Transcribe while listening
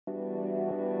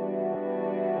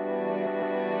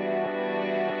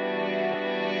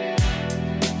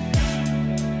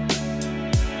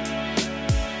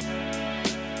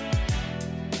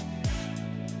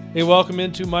Hey, welcome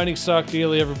into Mining Stock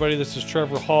Daily, everybody. This is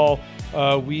Trevor Hall.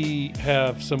 We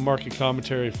have some market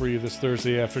commentary for you this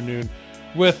Thursday afternoon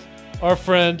with our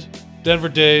friend Denver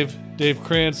Dave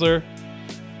Kranzler.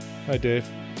 Hi, Dave.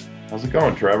 How's it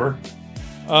going, Trevor?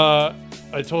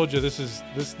 I told you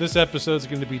this episode is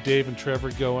going to be Dave and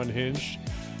Trevor Go Unhinged.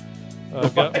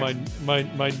 I've got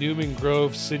my Newman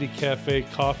Grove City Cafe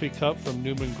coffee cup from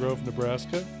Newman Grove,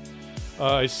 Nebraska.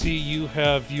 I see you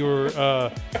have your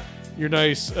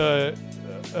nice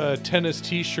tennis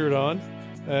T-shirt on,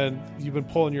 and you've been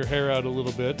pulling your hair out a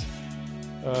little bit.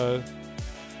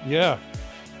 Yeah,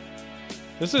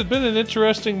 this has been an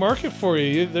interesting market for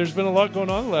you. There's been a lot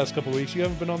going on the last couple of weeks. You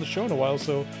haven't been on the show in a while,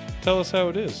 so tell us how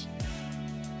it is.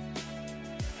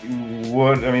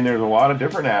 There's a lot of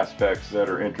different aspects that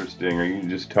are interesting. Are you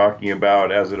just talking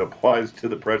about as it applies to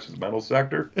the precious metal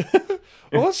sector?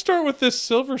 Well, let's start with this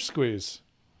silver squeeze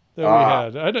that we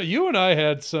had. I know you and I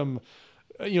had some,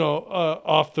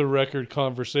 off the record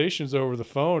conversations over the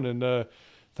phone, and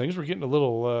things were getting a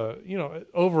little,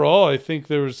 overall, I think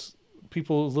there was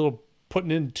people a little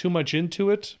putting in too much into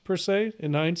it, per se,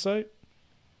 in hindsight.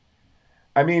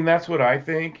 I mean, that's what I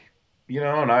think,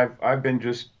 and I've been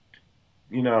just,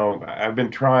 I've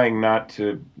been trying not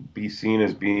to be seen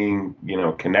as being,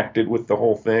 connected with the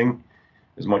whole thing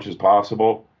as much as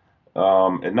possible.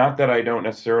 And not that I don't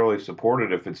necessarily support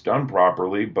it if it's done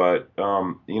properly, but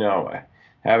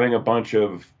having a bunch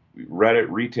of Reddit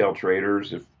retail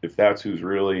traders, if that's who's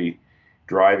really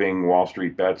driving Wall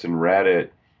Street bets in Reddit,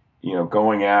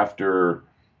 going after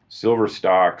silver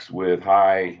stocks with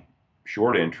high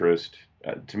short interest,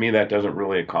 to me that doesn't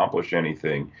really accomplish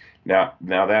anything. Now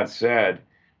that said,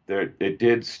 it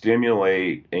did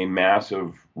stimulate a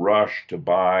massive rush to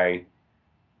buy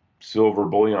silver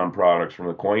bullion products from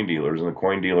the coin dealers, and the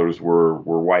coin dealers were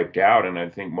wiped out, and I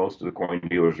think most of the coin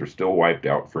dealers are still wiped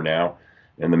out for now.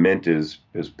 And the mint has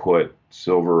put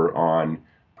silver on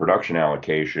production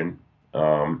allocation,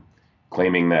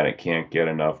 claiming that it can't get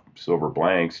enough silver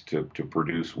blanks to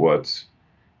produce what's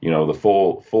the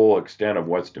full extent of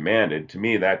what's demanded. To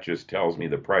me, that just tells me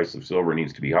the price of silver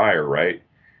needs to be higher, right?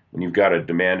 When you've got a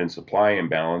demand and supply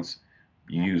imbalance,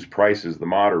 you use price as the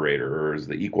moderator or as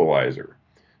the equalizer.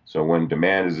 So when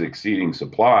demand is exceeding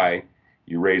supply,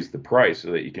 you raise the price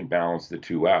so that you can balance the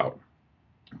two out.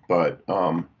 But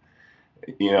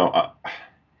you know,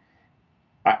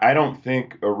 I don't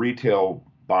think a retail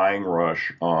buying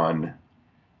rush on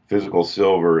physical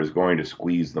silver is going to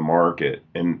squeeze the market.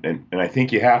 And I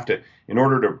think you have to, in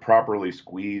order to properly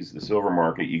squeeze the silver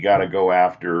market, you got to go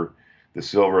after the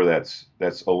silver that's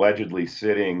allegedly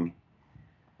sitting,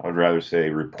 I would rather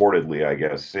say reportedly, I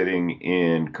guess, sitting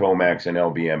in COMEX and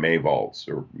LBMA vaults,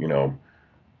 or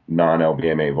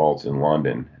non-LBMA vaults in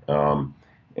London.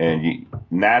 And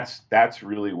that's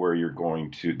really where you're going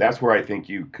to. That's where I think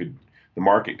the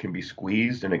market can be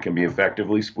squeezed, and it can be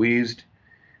effectively squeezed.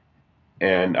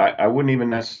 And I wouldn't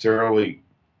even necessarily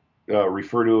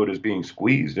refer to it as being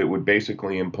squeezed. It would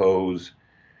basically impose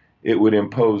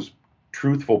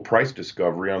truthful price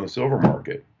discovery on the silver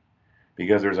market,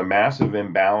 because there's a massive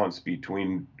imbalance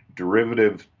between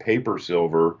derivative paper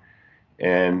silver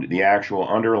and the actual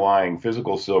underlying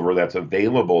physical silver that's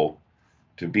available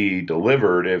to be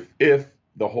delivered if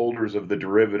the holders of the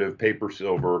derivative paper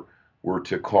silver were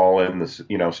to call in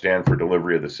stand for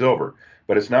delivery of the silver.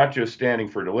 But it's not just standing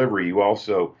for delivery. You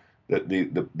also,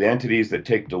 the entities that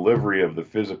take delivery of the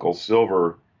physical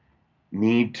silver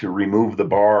need to remove the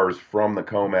bars from the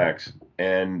COMEX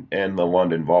and the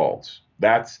London vaults.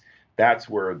 That's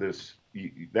where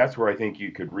I think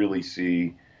you could really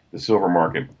see the silver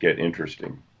market get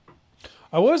interesting.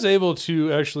 I was able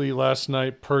to actually last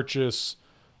night purchase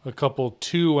a couple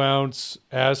 2-ounce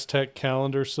Aztec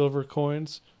calendar silver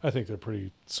coins. I think they're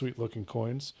pretty sweet looking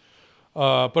coins.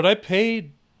 But I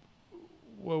paid,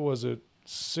 what was it,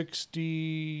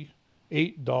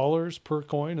 $68 per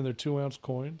coin, and they're 2-ounce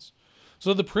coins.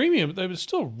 So the premium, they were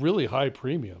still really high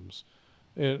premiums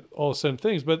and all the same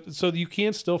things. But so you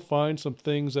can still find some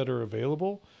things that are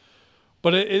available.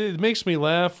 But it makes me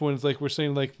laugh when it's like we're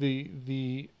saying like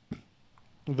the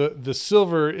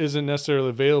silver isn't necessarily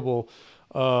available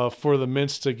for the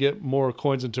mints to get more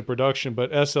coins into production,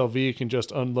 but SLV can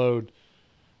just unload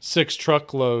 6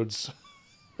 truckloads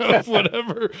of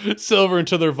whatever silver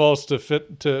into their vaults to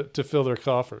fill their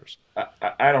coffers.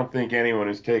 I don't think anyone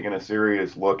who's taken a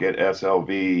serious look at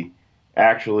SLV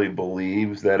actually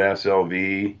believes that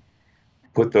SLV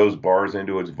put those bars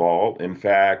into its vault. In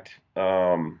fact,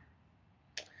 I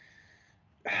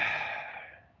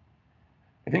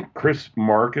think Chris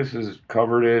Marcus has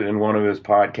covered it in one of his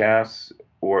podcasts,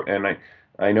 and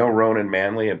I know Ronan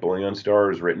Manley at Bullion Star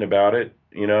has written about it.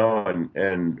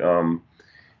 And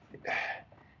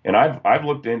I've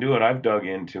looked into it, I've dug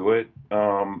into it.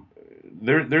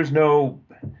 There's no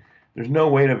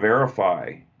way to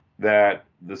verify that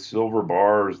the silver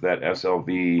bars that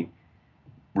SLV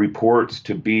reports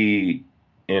to be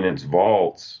in its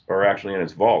vaults are actually in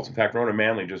its vaults. In fact, Ronan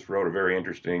Manley just wrote a very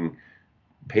interesting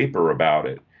paper about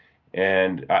it,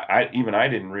 and I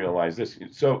didn't realize this.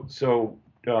 So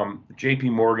J.P.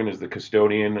 Morgan is the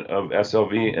custodian of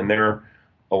SLV, and they're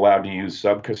allowed to use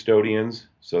sub custodians.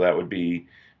 So that would be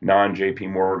non J.P.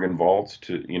 Morgan vaults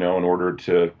to in order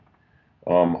to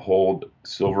hold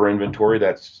silver inventory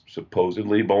that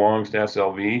supposedly belongs to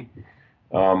SLV.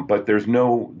 But there's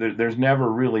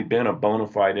never really been a bona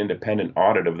fide independent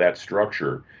audit of that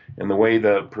structure. And the way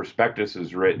the prospectus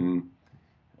is written,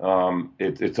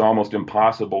 it's almost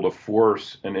impossible to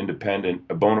force a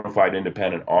bona fide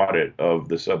independent audit of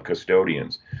the sub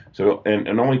custodians. So, and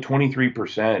only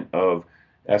 23% of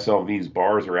SLV's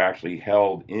bars are actually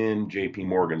held in JP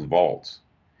Morgan's vaults.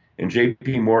 And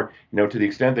JP Morgan, to the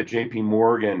extent that JP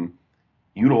Morgan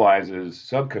utilizes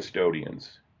sub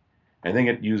custodians, I think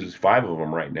it uses 5 of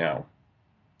them right now.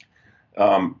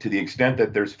 To the extent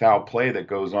that there's foul play that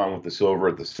goes on with the silver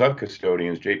at the sub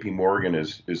custodians, J.P. Morgan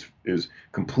is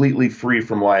completely free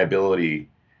from liability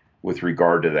with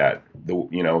regard to that.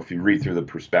 If you read through the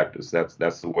prospectus,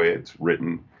 that's the way it's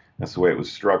written. That's the way it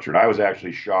was structured. I was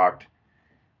actually shocked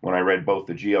when I read both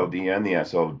the GLD and the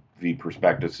SLV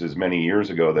prospectuses many years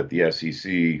ago that the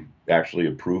SEC actually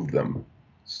approved them.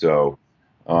 So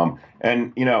so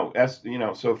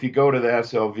if you go to the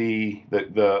SLV,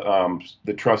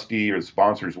 the trustee or the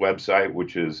sponsor's website,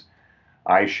 which is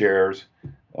iShares,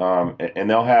 and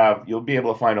you'll be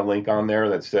able to find a link on there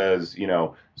that says,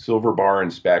 silver bar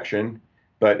inspection,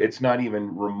 but it's not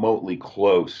even remotely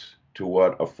close to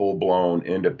what a full-blown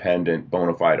independent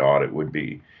bona fide audit would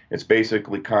be. It's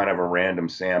basically kind of a random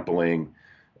sampling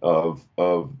of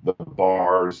the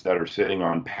bars that are sitting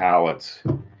on pallets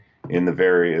in the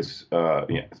various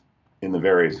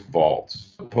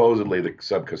vaults, supposedly the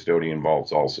sub-custodian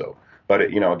vaults also. But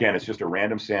again, it's just a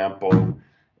random sample,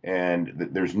 and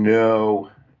there's no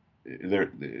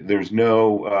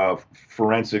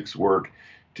forensics work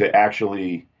to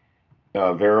actually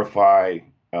verify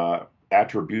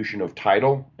attribution of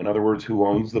title. In other words, who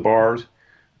owns the bars.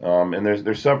 And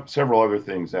there's several other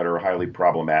things that are highly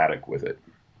problematic with it.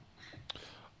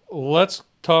 Let's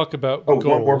talk about Oh, one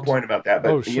more gold. point about that.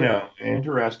 Oh, But sure.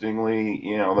 interestingly,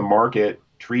 the market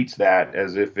treats that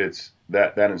as if it's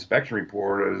that inspection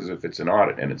report as if it's an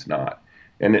audit, and it's not.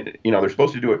 And they're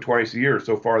supposed to do it twice a year.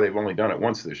 So far, they've only done it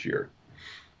once this year.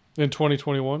 In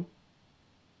 2021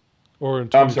 or in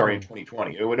I'm sorry, in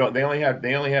 2020? 2020.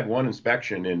 They only had one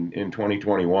inspection in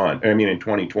 2021. I mean, in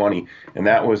 2020, and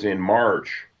that was in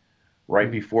March, right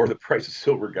Hmm. before the price of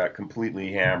silver got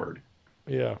completely hammered.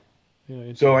 Yeah.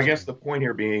 Yeah. So I guess Interesting. the point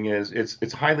here being is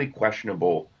it's highly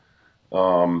questionable,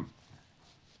 um,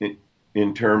 in,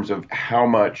 in terms of how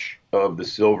much of the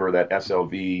silver that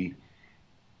SLV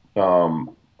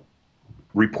um,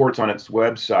 reports on its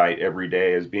website every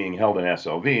day is being held in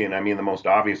SLV. And I mean, the most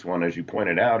obvious one, as you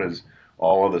pointed out, is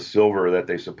all of the silver that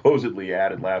they supposedly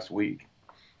added last week.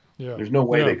 Yeah. There's no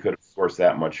way Yeah. they could have sourced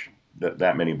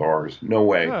that many bars. No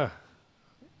way. Ah,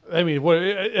 I mean, what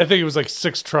I think it was like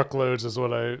 6 truckloads is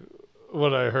what I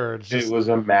heard. It Just was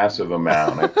a massive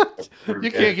amount. I you can't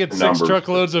forget get the six numbers, but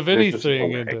truckloads of there's just no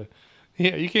anything way. into.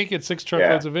 Yeah, you can't get six Yeah.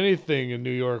 truckloads of anything in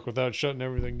New York without shutting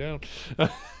everything down. uh,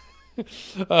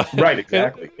 Right. and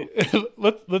Exactly.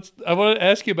 let's. I want to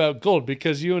ask you about gold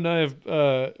because you and I have.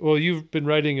 Well, you've been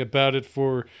writing about it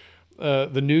for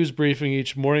the news briefing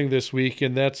each morning this week,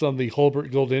 and that's on the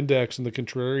Holbert Gold Index and the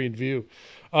Contrarian View.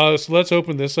 So let's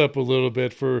open this up a little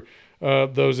bit for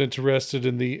those interested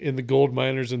in the gold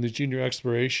miners and the junior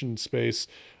exploration space.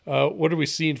 What are we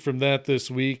seeing from that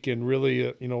this week, and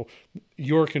really,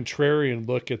 your contrarian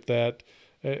look at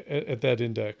that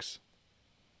index?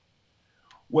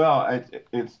 Well,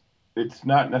 it's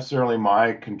not necessarily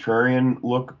my contrarian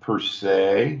look per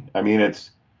se. I mean,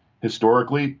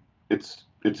 historically it's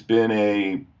been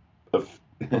a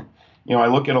I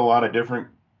look at a lot of different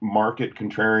market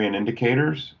contrarian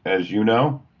indicators, as you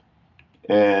know,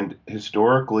 and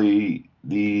historically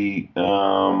the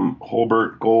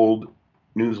Holbert Gold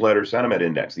Newsletter Sentiment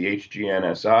Index, the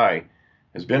HGNSI,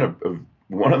 has been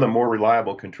one of the more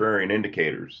reliable contrarian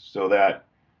indicators. So that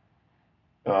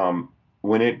um,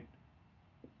 when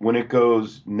it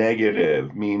goes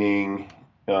negative, meaning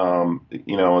and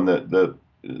the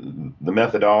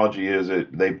methodology is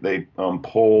they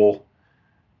poll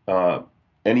uh,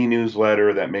 any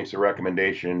newsletter that makes a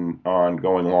recommendation on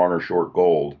going long or short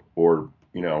gold, or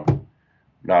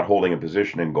not holding a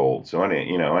position in gold. So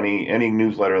any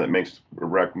newsletter that makes a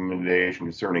recommendation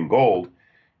concerning gold,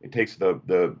 it takes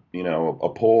the a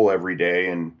poll every day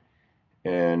and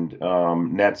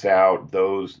nets out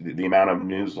the amount of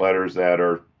newsletters that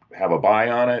are have a buy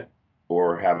on it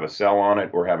or have a sell on it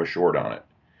or have a short on it.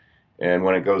 And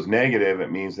when it goes negative,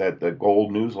 it means that the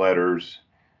gold newsletters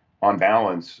on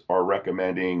balance are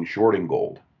recommending shorting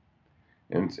gold.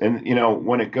 And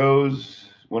when it goes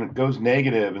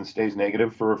negative and stays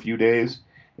negative for a few days,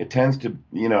 it tends to,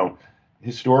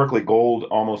 historically gold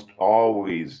almost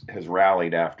always has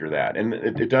rallied after that. And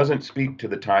it doesn't speak to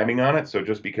the timing on it. So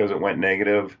just because it went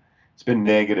negative, it's been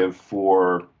negative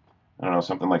for, I don't know,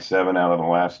 something like 7 out of the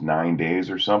last 9 days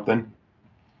or something.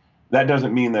 That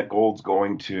doesn't mean that gold's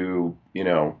going to,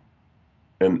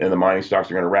 and the mining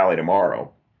stocks are going to rally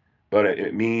tomorrow, but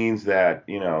it means that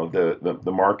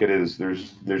the market is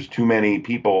there's too many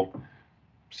people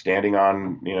standing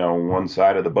on one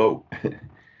side of the boat,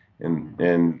 and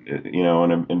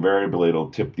invariably it'll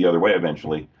tip the other way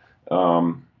eventually.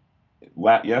 Um,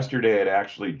 Yesterday it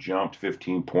actually jumped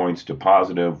 15 points to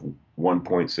positive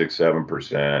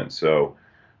 1.67%. So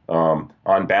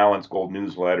on balance, gold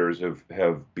newsletters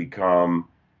have become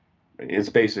it's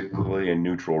basically a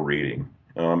neutral reading.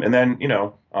 And then,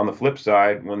 on the flip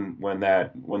side, when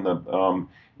the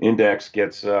index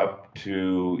gets up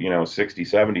to, 60,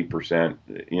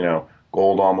 70%,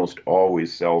 gold almost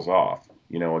always sells off.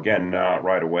 Again, not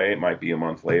right away. It might be a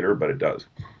month later, but it does.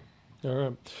 All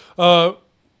right. Uh,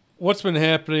 what's been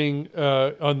happening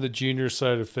on the junior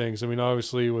side of things? I mean,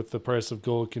 obviously, with the price of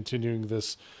gold continuing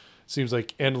this, seems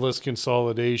like endless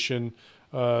consolidation.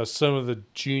 Some of the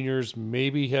juniors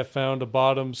maybe have found a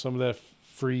bottom. Some of that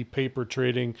free paper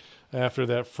trading after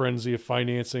that frenzy of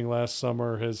financing last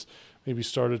summer has maybe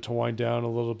started to wind down a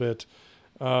little bit.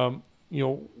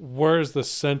 Where is the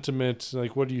sentiment?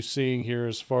 Like, what are you seeing here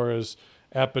as far as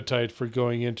appetite for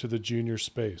going into the junior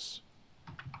space?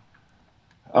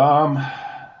 Um,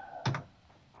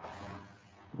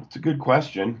 it's a good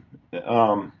question.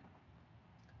 Um,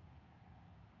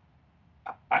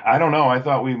 I don't know. I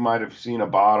thought we might have seen a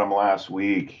bottom last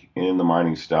week in the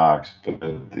mining stocks, but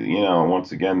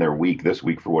once again, they're weak this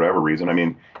week for whatever reason. I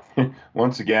mean,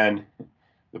 once again,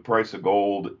 the price of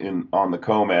gold in on the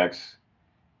COMEX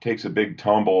takes a big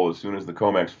tumble as soon as the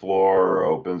COMEX floor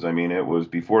opens. I mean, it was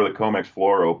before the COMEX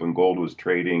floor opened, gold was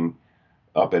trading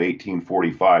up at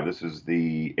 1845. This is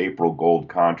the April gold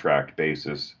contract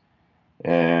basis.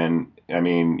 And I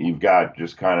mean, you've got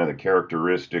just kind of the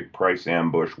characteristic price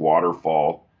ambush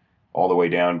waterfall all the way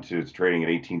down to it's trading at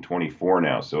 1824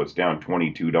 now. So it's down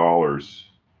 $22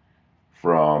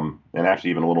 from, and actually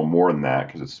even a little more than that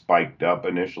because it spiked up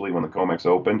initially when the COMEX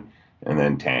opened and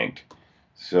then tanked.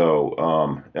 So,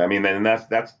 I mean, and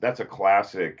that's a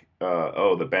classic.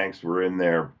 The banks were in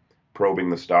there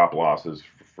probing the stop losses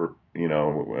for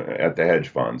at the hedge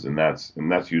funds, and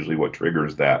that's usually what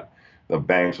triggers that. The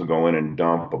banks will go in and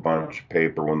dump a bunch of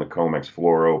paper when the COMEX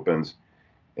floor opens,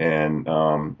 and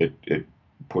it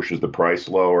pushes the price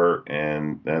lower,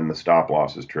 and then the stop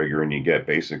losses trigger, and you get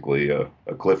basically a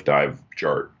cliff dive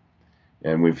chart.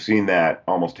 And we've seen that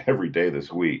almost every day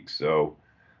this week. So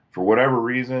for whatever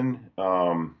reason,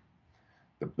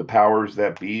 the powers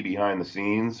that be behind the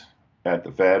scenes at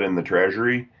the Fed and the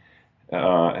Treasury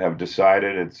have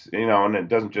decided and it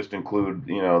doesn't just include,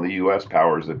 the U.S.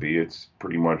 powers that be. It's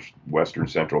pretty much Western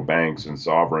central banks and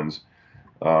sovereigns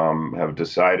have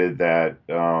decided that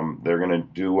they're going to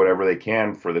do whatever they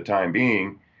can for the time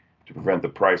being to prevent the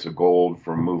price of gold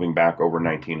from moving back over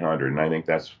 1900. And I think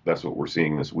that's what we're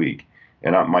seeing this week.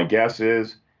 And my guess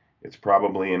is it's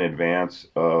probably in advance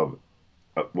of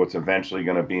what's eventually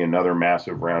going to be another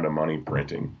massive round of money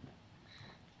printing.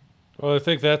 Well, I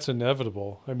think that's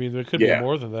inevitable. I mean, there could be Yeah.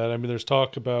 more than that. I mean, there's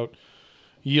talk about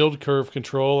yield curve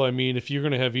control. I mean, if you're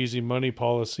going to have easy money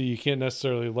policy, you can't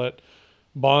necessarily let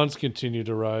bonds continue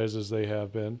to rise as they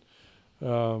have been.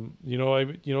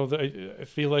 I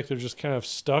feel like they're just kind of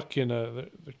stuck in a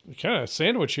kind of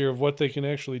sandwich here of what they can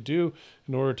actually do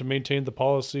in order to maintain the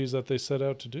policies that they set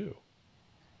out to do.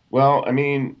 Well, I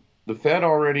mean, the Fed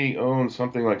already owns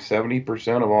something like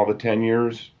 70% of all the 10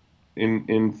 years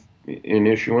in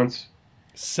issuance.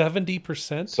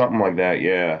 70%? Something like that.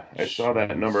 Yeah. I saw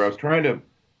that number. Jeez.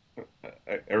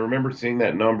 I remember seeing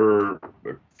that number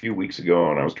a few weeks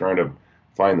ago and I was trying to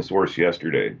find the source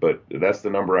yesterday, but that's the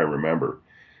number I remember.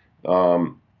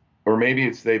 Um, or maybe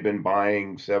it's they've been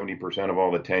buying 70% of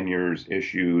all the 10 years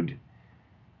issued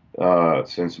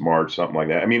since March, something like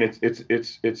that. I mean,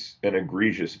 it's an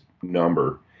egregious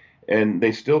number, and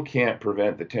they still can't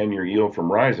prevent the 10-year yield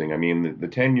from rising. I mean, the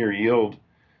 10-year yield.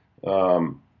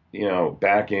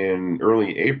 back in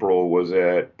early April was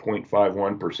at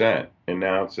 0.51%, and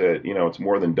now it's at, it's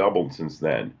more than doubled since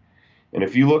then. And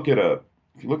if you look at a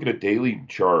daily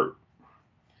chart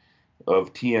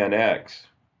of TNX,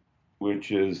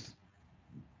 which is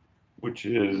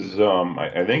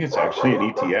I think it's actually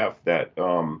an ETF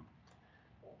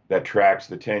that tracks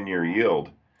the 10-year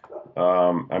yield.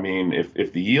 I mean,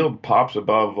 if the yield pops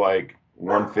above like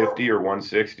 150 or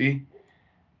 160,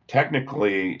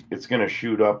 technically it's going to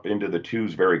shoot up into the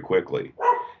twos very quickly.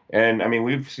 And I mean,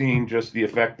 we've seen just the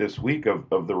effect this week of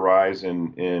the rise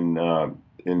in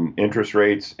interest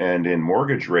rates and in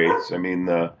mortgage rates. I mean,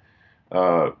 the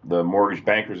Mortgage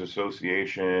Bankers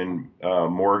Association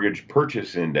Mortgage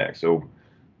Purchase Index. So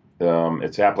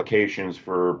it's applications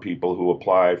for people who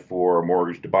apply for a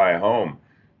mortgage to buy a home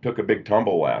took a big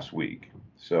tumble last week.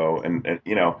 So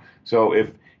so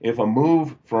if a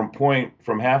move from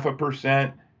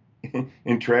 0.5%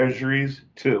 in treasuries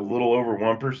to a little over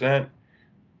 1%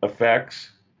 affects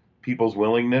people's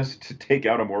willingness to take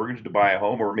out a mortgage to buy a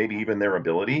home, or maybe even their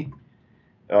ability.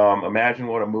 Imagine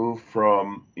what a move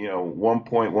from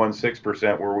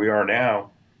 1.16% where we are now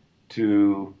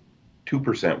to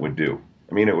 2% would do.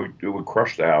 I mean, it would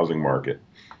crush the housing market.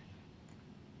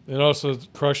 It also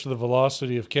crushed the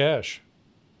velocity of cash,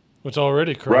 which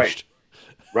already Right, crushed.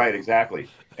 right, exactly.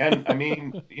 And I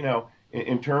mean,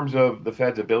 in terms of the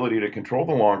Fed's ability to control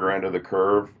the longer end of the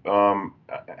curve,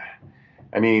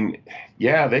 I mean,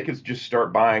 yeah, they could just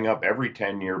start buying up every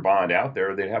 10-year bond out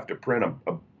there. They'd have to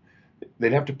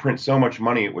print so much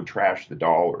money it would trash the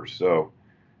dollar. So,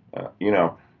 uh, you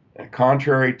know,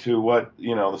 contrary to what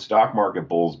the stock market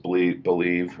bulls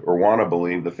believe or want to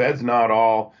believe, the Fed's not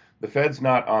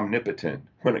omnipotent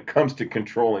when it comes to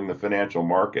controlling the financial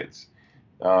markets.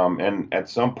 And at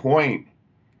some point,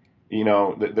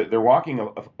 they're walking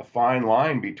a fine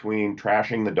line between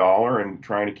trashing the dollar and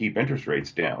trying to keep interest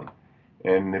rates down.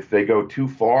 And if they go too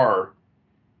far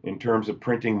in terms of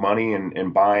printing money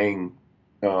and buying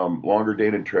longer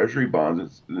dated treasury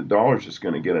bonds, the dollar's just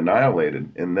going to get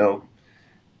annihilated, and they'll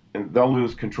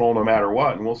lose control no matter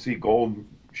what. And we'll see gold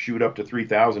shoot up to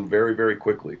 3,000 very, very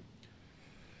quickly.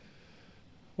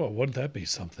 Well, wouldn't that be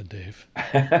something, Dave?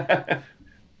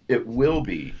 It will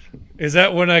be. Is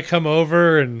that when I come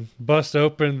over and bust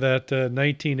open that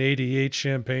 1988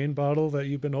 champagne bottle that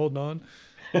you've been holding on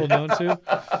to?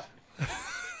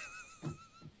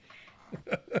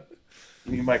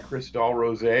 You mean my Cristal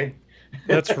Rosé?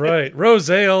 That's right.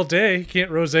 Rosé all day. You can't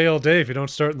rosé all day if you don't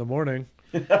start in the morning.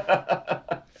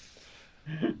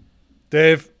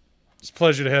 Dave, it's a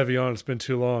pleasure to have you on. It's been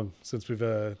too long since we've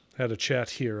had a chat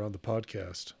here on the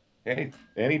podcast. Hey,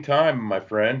 anytime, my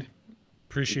friend.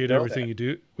 Appreciate everything you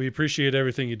do. We appreciate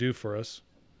everything you do for us.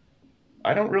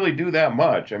 I don't really do that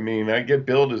much. I mean, I get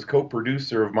billed as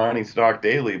co-producer of Mining Stock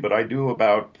Daily, but I do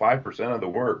about 5% of the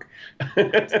work.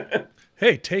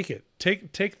 Hey, take it.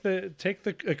 Take the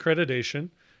accreditation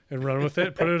and run with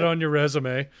it. Put it on your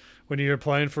resume when you're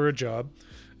applying for a job,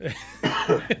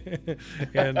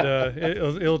 and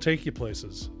it'll take you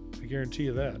places. I guarantee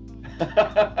you that.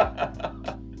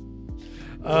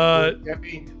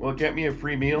 Will it get me a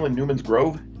free meal in Newman's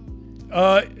Grove?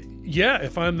 Yeah,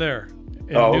 if I'm there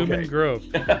in Okay. Newman Grove.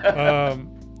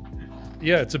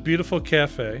 Yeah, it's a beautiful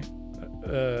cafe.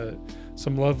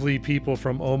 Some lovely people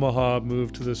from Omaha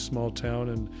moved to this small town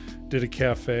and did a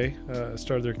cafe,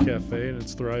 started their cafe, and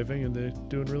it's thriving, and they're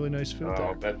doing really nice food Oh, I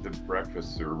there. bet the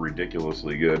breakfasts are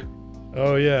ridiculously good.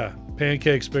 Oh, yeah.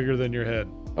 Pancakes bigger than your head.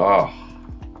 Oh.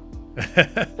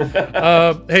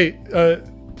 Hey,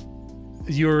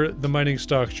 you're the Mining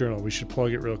Stock Journal. We should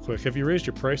plug it real quick. Have you raised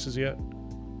your prices yet?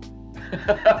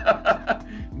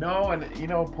 No, and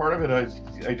part of it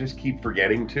I just keep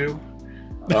forgetting to.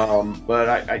 But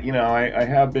I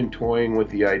have been toying with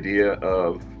the idea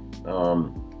of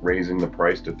raising the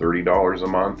price to $30 a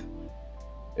month.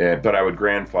 But I would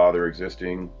grandfather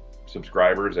existing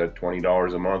subscribers at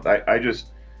 $20 a month. I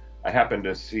happened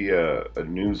to see a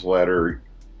newsletter,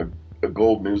 a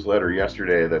gold newsletter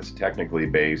yesterday that's technically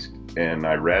based, and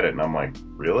I read it and I'm like,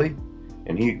 really?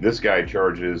 And this guy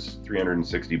charges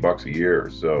 $360 a year.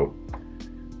 So,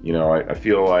 I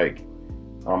feel like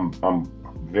I'm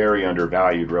very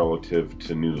undervalued relative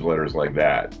to newsletters like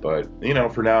that. But,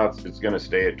 for now it's going to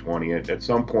stay at 20. At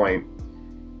some point,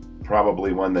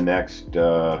 probably when the next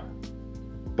bona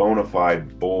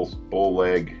fide bull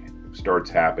leg starts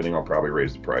happening, I'll probably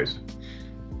raise the price.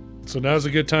 So now's a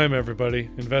good time, everybody.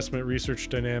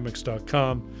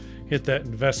 Investmentresearchdynamics.com. Hit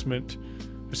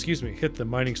the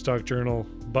Mining Stock Journal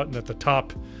button at the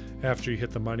top after you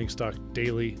hit the Mining Stock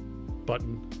Daily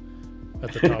button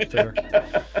at the top there.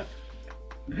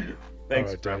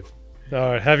 Thanks, All right, Dave.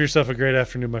 All right. Have yourself a great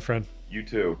afternoon, my friend. You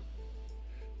too.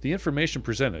 The information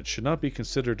presented should not be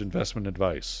considered investment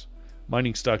advice.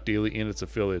 Mining Stock Daily and its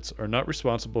affiliates are not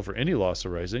responsible for any loss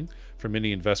arising from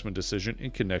any investment decision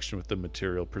in connection with the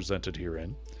material presented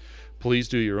herein. Please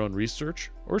do your own research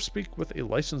or speak with a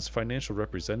licensed financial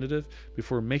representative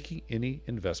before making any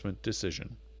investment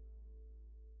decision.